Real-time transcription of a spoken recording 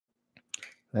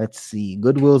Let's see.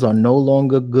 Goodwills are no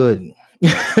longer good.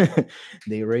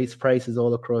 They raise prices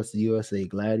all across the USA.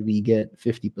 Glad we get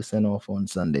 50% off on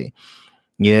Sunday.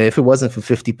 Yeah, if it wasn't for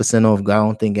 50% off, I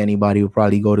don't think anybody would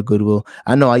probably go to Goodwill.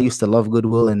 I know I used to love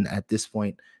Goodwill, and at this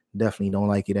point, definitely don't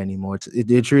like it anymore.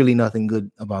 It's really nothing good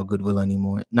about Goodwill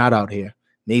anymore. Not out here.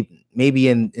 Maybe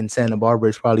in Santa Barbara,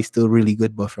 it's probably still really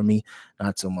good, but for me,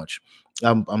 not so much.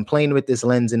 I'm playing with this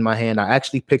lens in my hand. I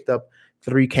actually picked up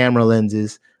 3 camera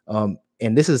lenses.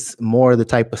 And this is more the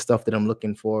type of stuff that I'm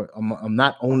looking for. I'm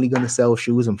not only going to sell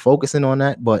shoes. I'm focusing on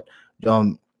that, but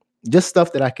just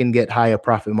stuff that I can get higher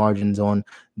profit margins on.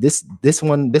 This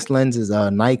lens is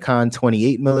a Nikon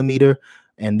 28 millimeter,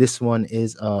 and this one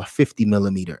is 50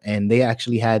 millimeter. And they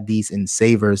actually had these in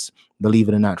savers, believe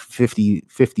it or not, 50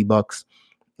 bucks.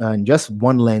 And just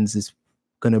one lens is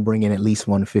going to bring in at least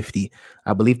 150.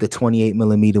 I believe the 28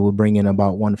 millimeter will bring in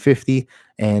about 150,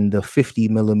 and the 50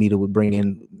 millimeter would bring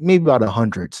in maybe about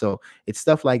 100. So it's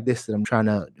stuff like this that I'm trying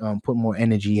to put more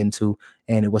energy into,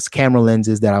 and it was camera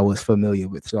lenses that I was familiar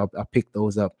with, so I picked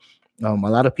those up. A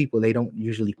lot of people, they don't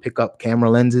usually pick up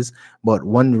camera lenses, but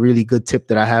one really good tip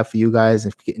that I have for you guys,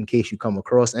 in case you come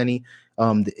across any,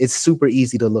 it's super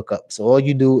easy to look up. So all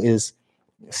you do is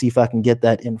see if I can get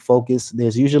that in focus.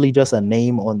 There's usually just a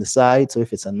name on the side. So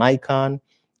if it's a Nikon,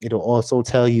 it'll also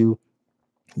tell you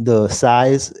the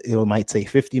size. It might say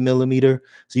 50 millimeter.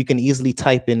 So you can easily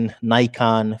type in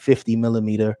Nikon 50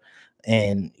 millimeter,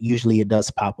 and usually it does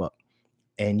pop up.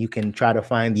 And you can try to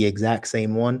find the exact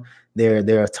same one. There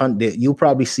are a ton. You'll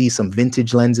probably see some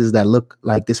vintage lenses that look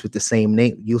like this with the same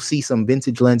name. You'll see some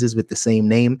vintage lenses with the same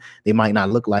name. They might not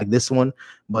look like this one,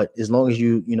 but as long as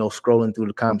you scrolling through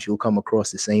the comments, you'll come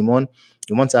across the same one.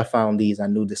 And once I found these, I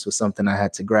knew this was something I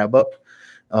had to grab up.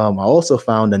 I also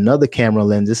found another camera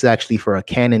lens. This is actually for a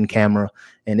Canon camera,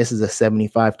 and this is a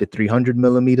 75 to 300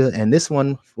 millimeter. And this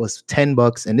one was 10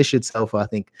 bucks, and this should sell for, I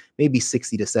think, maybe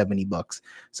 60 to 70 bucks.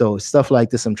 So stuff like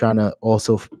this, I'm trying to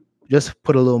also just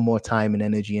put a little more time and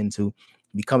energy into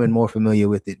becoming more familiar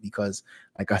with it, because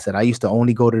like I said, I used to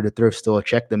only go to the thrift store,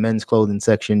 check the men's clothing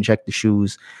section, check the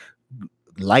shoes,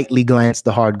 lightly glance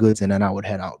the hard goods, and then I would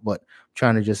head out. But I'm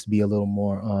trying to just be a little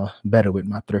more better with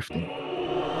my thrifting.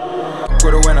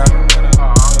 For the winner,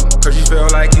 cause you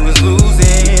felt like you was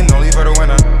losing, only for the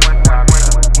winner.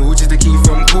 Mood just to keep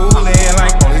from cooling,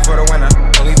 like only for the winner,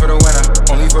 only for the winner,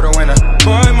 only for the winner.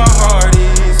 Boy, my heart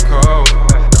is cold,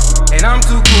 and I'm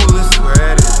too cool to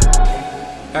sweat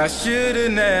it. I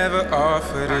should've never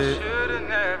offered it.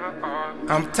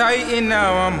 I'm tight and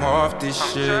now I'm off this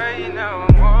shit.